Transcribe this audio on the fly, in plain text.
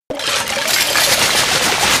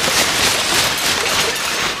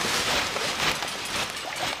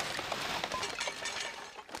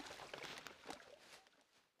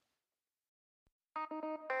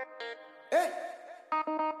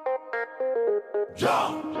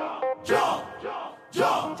Jump, jump, jump,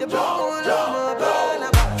 jump,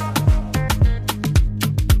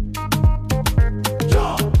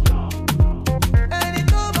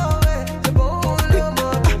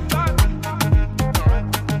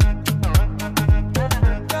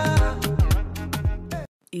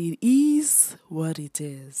 It is what it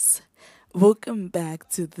is. Welcome back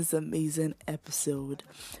to this amazing episode.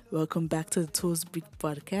 Welcome back to the Toast Big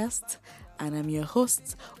Podcast. And I'm your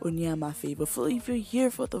host, Onyama Favor. If you're here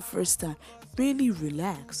for the first time, really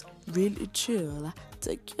relax, really chill.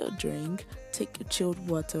 Take your drink, take your chilled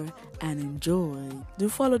water, and enjoy. Do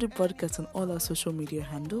follow the podcast on all our social media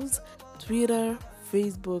handles: Twitter,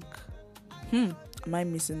 Facebook. Am I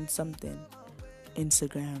missing something?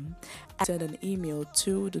 Instagram. Send an email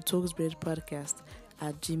to the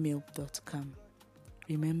talksbreadpodcast@gmail.com.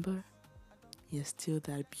 Remember, you're still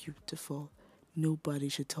that beautiful. Nobody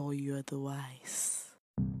should tell you otherwise.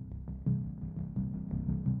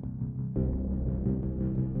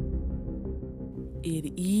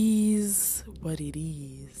 It is what it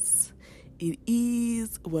is. It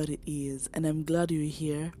is what it is. And I'm glad you're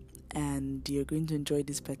here and you're going to enjoy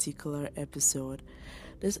this particular episode.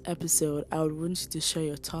 This episode, I would want you to share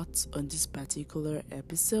your thoughts on this particular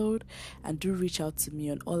episode, and do reach out to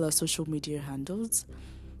me on all our social media handles: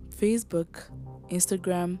 Facebook,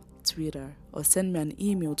 Instagram, Twitter, or send me an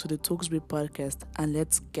email to the Talksbread Podcast and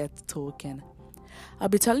let's get talking. I'll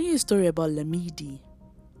be telling you a story about Lamidi.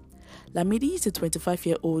 Lamidi is a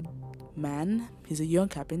 25-year-old man. He's a young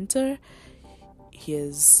carpenter. He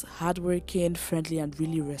is hardworking, friendly, and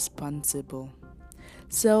really responsible.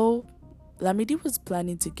 So Lamidi was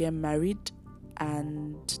planning to get married,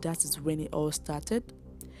 and that is when it all started.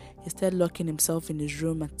 He started locking himself in his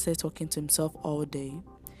room and started talking to himself all day.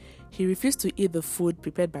 He refused to eat the food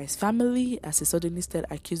prepared by his family, as he suddenly started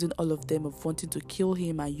accusing all of them of wanting to kill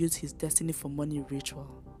him and use his destiny for money ritual.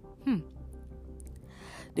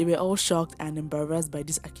 They were all shocked and embarrassed by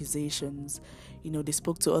these accusations. They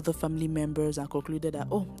spoke to other family members and concluded that,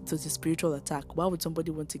 it was a spiritual attack. Why would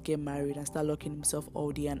somebody want to get married and start locking himself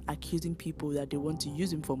all day and accusing people that they want to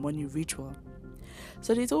use him for money ritual?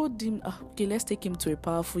 So they told him, okay, let's take him to a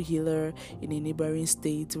powerful healer in a neighboring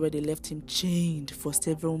state, where they left him chained for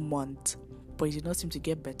several months. But he did not seem to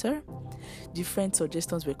get better. Different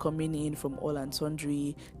suggestions were coming in from all and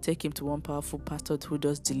sundry. Take him to one powerful pastor who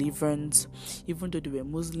does deliverance. Even though they were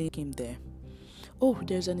Muslim, came there.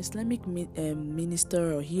 There's an Islamic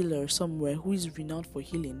minister or healer somewhere who is renowned for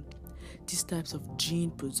healing these types of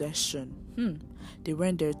jinn possession. They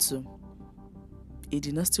went there too. It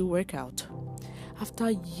did not still work out.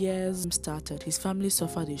 After years started, his family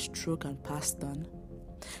suffered a stroke and passed on.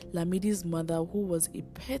 Lamidi's mother, who was a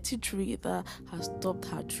petty trader, has stopped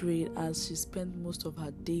her trade as she spent most of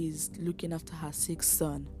her days looking after her sick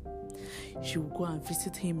son. She would go and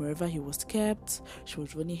visit him wherever he was kept. She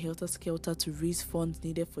was running helter-skelter to raise funds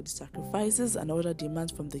needed for the sacrifices and other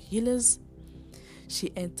demands from the healers.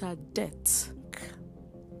 She entered debt.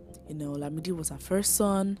 Lamidi was her first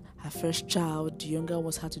son, her first child. The younger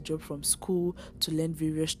ones had to drop from school to learn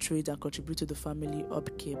various trades and contribute to the family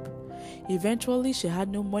upkeep. Eventually, she had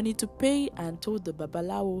no money to pay and told the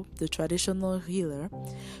Babalawo, the traditional healer,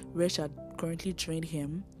 where she had currently trained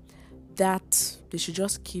him, that they should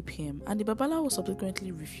just keep him. And the Babalawo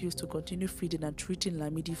subsequently refused to continue feeding and treating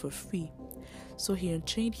Lamidi for free. So he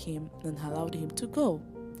unchained him and allowed him to go.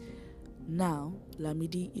 Now,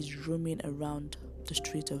 Lamidi is roaming around the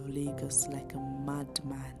streets of Lagos like a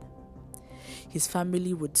madman. His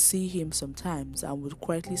family would see him sometimes and would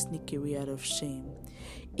quietly sneak away out of shame.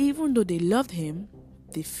 Even though they loved him,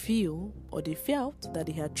 they felt that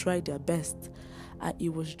they had tried their best and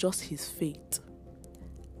it was just his fate,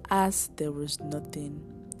 as there was nothing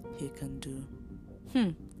he can do.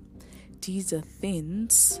 These are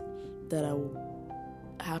things that are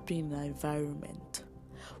happening in our environment.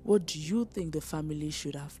 What do you think the family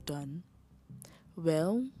should have done?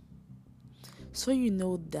 Well, so you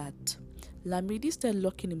know that Lamidi started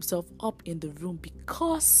locking himself up in the room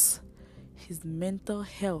because his mental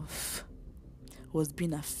health was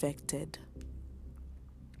being affected.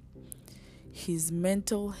 His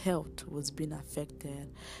mental health was being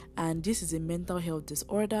affected, and this is a mental health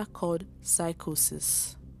disorder called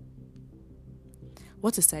psychosis.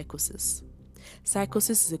 What is psychosis?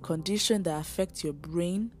 Psychosis is a condition that affects your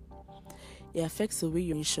brain. It affects the way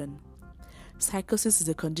you function. Psychosis is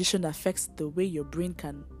a condition that affects the way your brain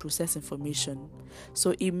can process information.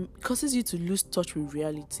 So it causes you to lose touch with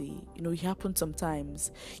reality. It happens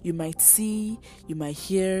sometimes. You might see, you might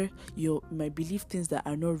hear, you might believe things that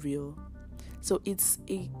are not real. So it's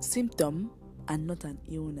a symptom and not an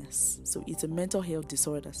illness. So it's a mental health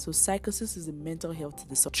disorder. So psychosis is a mental health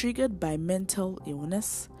disorder triggered by mental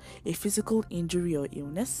illness, a physical injury or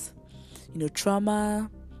illness, trauma,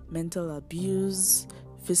 mental abuse,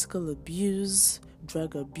 physical abuse,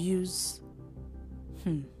 drug abuse.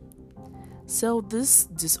 So these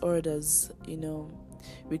disorders,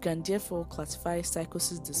 we can therefore classify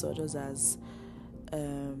psychosis disorders as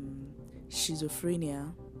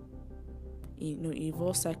schizophrenia.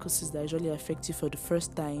 Involves psychosis that usually affect you for the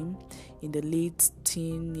first time in the late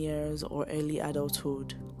teen years or early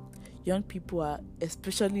adulthood. Young people are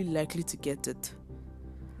especially likely to get it,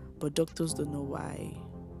 but doctors don't know why.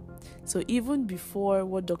 So even before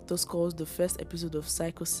what doctors call the first episode of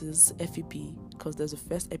psychosis, FEP, because there's a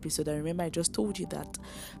first episode, I remember I just told you that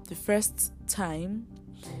the first time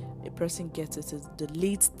a person gets it is the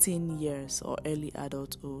late teen years or early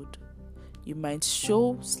adulthood. You might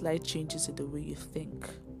show slight changes in the way you think.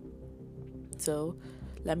 So,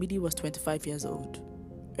 Lamidi was 25 years old,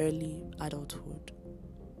 early adulthood.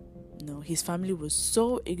 His family was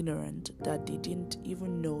so ignorant that they didn't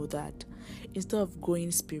even know that instead of going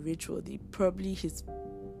spiritual, probably his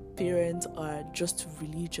parents are just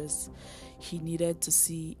religious. He needed to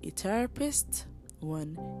see a therapist.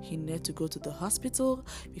 One, he needed to go to the hospital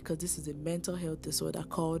because this is a mental health disorder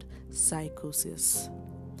called psychosis.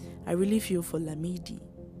 I really feel for Lamidi.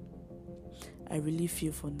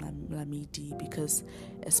 Because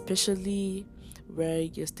especially where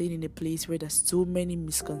you're staying in a place where there's so many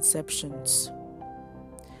misconceptions,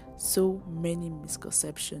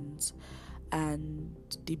 and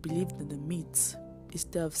they believed in the myths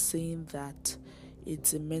instead of saying that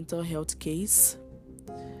it's a mental health case.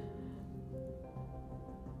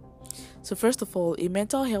 So first of all, a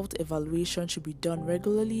mental health evaluation should be done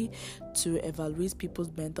regularly to evaluate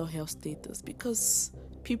people's mental health status, because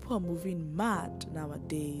people are moving mad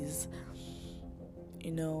nowadays.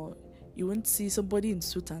 You won't see somebody in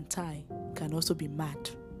suit and tie can also be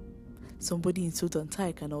mad. Somebody in suit and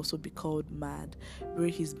tie can also be called mad, where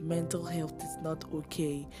his mental health is not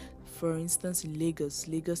okay. For instance, in Lagos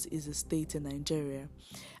is a state in Nigeria,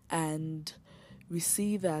 and we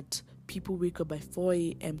see that people wake up by 4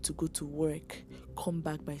 a.m. to go to work, come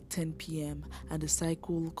back by 10 p.m. and the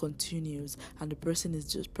cycle continues, and the person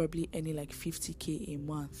is just probably earning like 50k a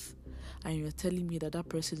month. And you're telling me that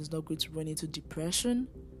person is not going to run into depression?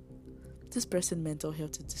 This person's mental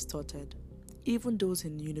health is distorted. Even those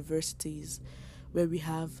in universities where we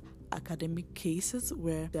have academic cases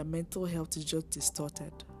where their mental health is just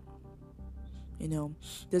distorted.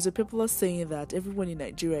 There's a people saying that everyone in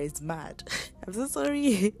Nigeria is mad. I'm so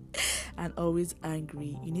sorry. And always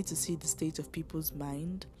angry. You need to see the state of people's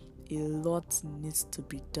mind. A lot needs to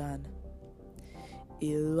be done.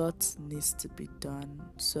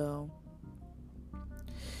 So,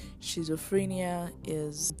 schizophrenia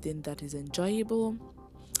is something that is enjoyable.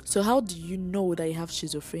 So how do you know that you have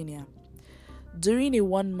schizophrenia? During a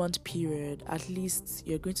 1 month period, at least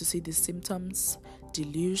you're going to see the symptoms: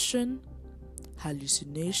 delusion,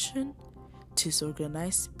 hallucination,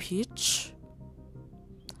 disorganized speech.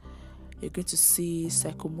 You're going to see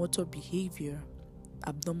psychomotor behavior,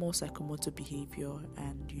 abnormal psychomotor behavior,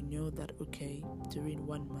 and you know that, okay, during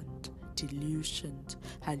 1 month, delusions,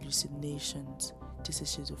 hallucinations, this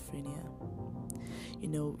is schizophrenia.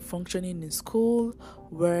 Functioning in school,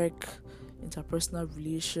 work, interpersonal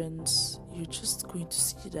relations, you're just going to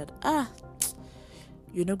see that,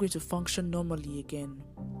 you're not going to function normally again.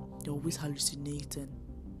 You're always hallucinating,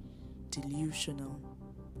 delusional.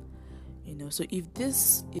 So if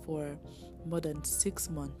this is for more than 6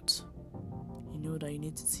 months, you know that you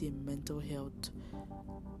need to see a mental health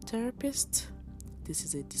therapist. This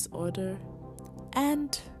is a disorder,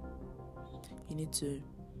 and you need to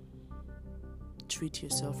treat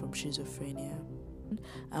yourself from schizophrenia.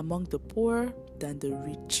 Among the poor than the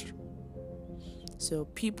rich. So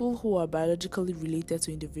people who are biologically related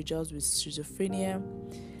to individuals with schizophrenia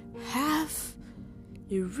have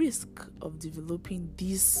a risk of developing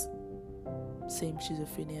this same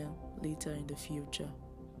schizophrenia later in the future.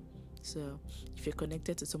 So if you're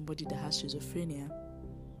connected to somebody that has schizophrenia,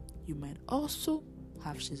 you might also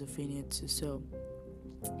have schizophrenia too. So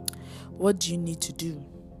what do you need to do?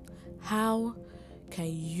 How can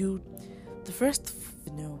you... The first,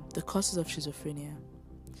 the causes of schizophrenia,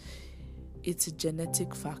 it's a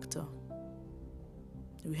genetic factor.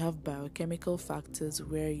 We have biochemical factors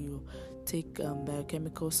where you take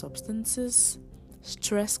biochemical substances.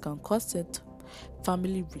 Stress can cause it.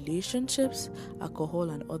 Family relationships, alcohol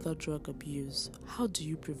and other drug abuse. How do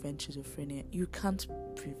you prevent schizophrenia? You can't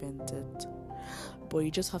prevent it, but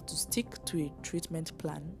you just have to stick to a treatment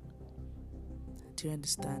plan. Do you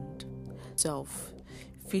understand?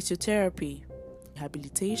 Physiotherapy,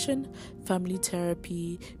 rehabilitation, family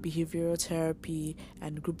therapy, behavioral therapy,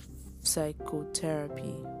 and group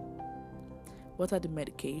psychotherapy. What are the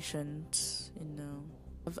medications?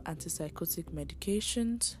 Of antipsychotic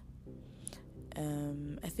medications.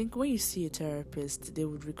 I think when you see a therapist, they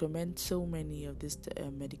would recommend so many of these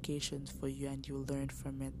medications for you, and you'll learn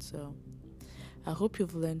from it. So I hope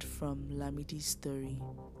you've learned from Lamidi's story.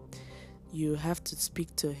 You have to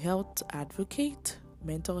speak to a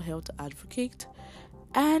mental health advocate,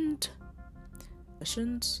 and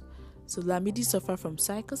patients. So Lamidi suffered from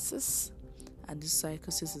psychosis, and this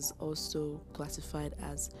psychosis is also classified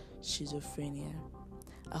as schizophrenia.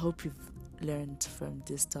 I hope you've learned from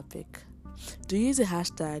this topic. Do use the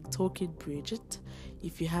hashtag TalkingBridget.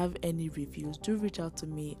 If you have any reviews, do reach out to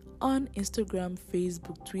me on Instagram,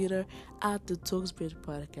 Facebook, Twitter at the Talksbridge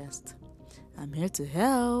Podcast. I'm here to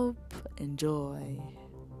help. Enjoy.